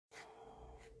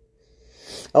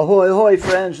Ahoy, ahoy,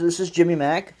 friends. This is Jimmy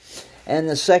Mack, and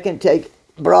the Second Take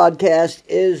broadcast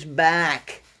is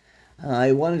back.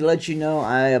 I wanted to let you know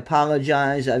I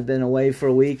apologize. I've been away for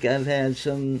a week. I've had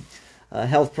some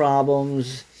health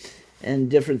problems and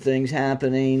different things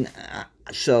happening.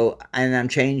 And I'm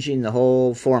changing the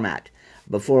whole format.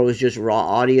 Before it was just raw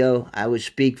audio. I would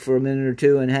speak for a minute or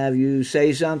two and have you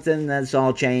say something. That's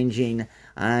all changing.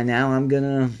 Now I'm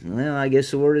going to, I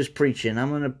guess the word is preaching.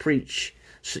 I'm going to preach.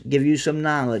 Give you some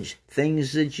knowledge,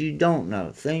 things that you don't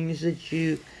know, things that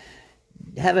you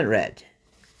haven't read.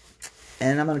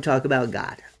 And I'm going to talk about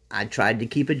God. I tried to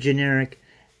keep it generic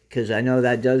because I know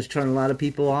that does turn a lot of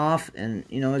people off. And,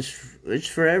 this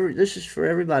is for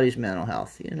everybody's mental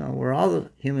health. We're all the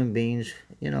human beings.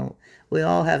 We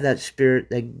all have that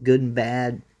spirit, that good and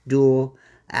bad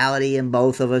duality in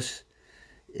both of us,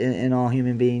 in all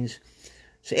human beings.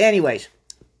 So anyways,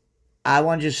 I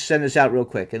want to just send this out real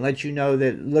quick and let you know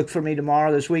that look for me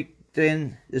tomorrow this week.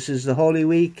 Then this is the Holy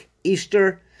Week,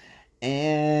 Easter,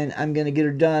 and I'm going to get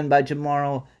her done by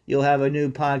tomorrow. You'll have a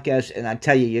new podcast, and I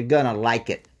tell you, you're going to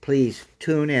like it. Please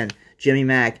tune in. Jimmy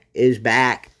Mack is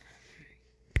back.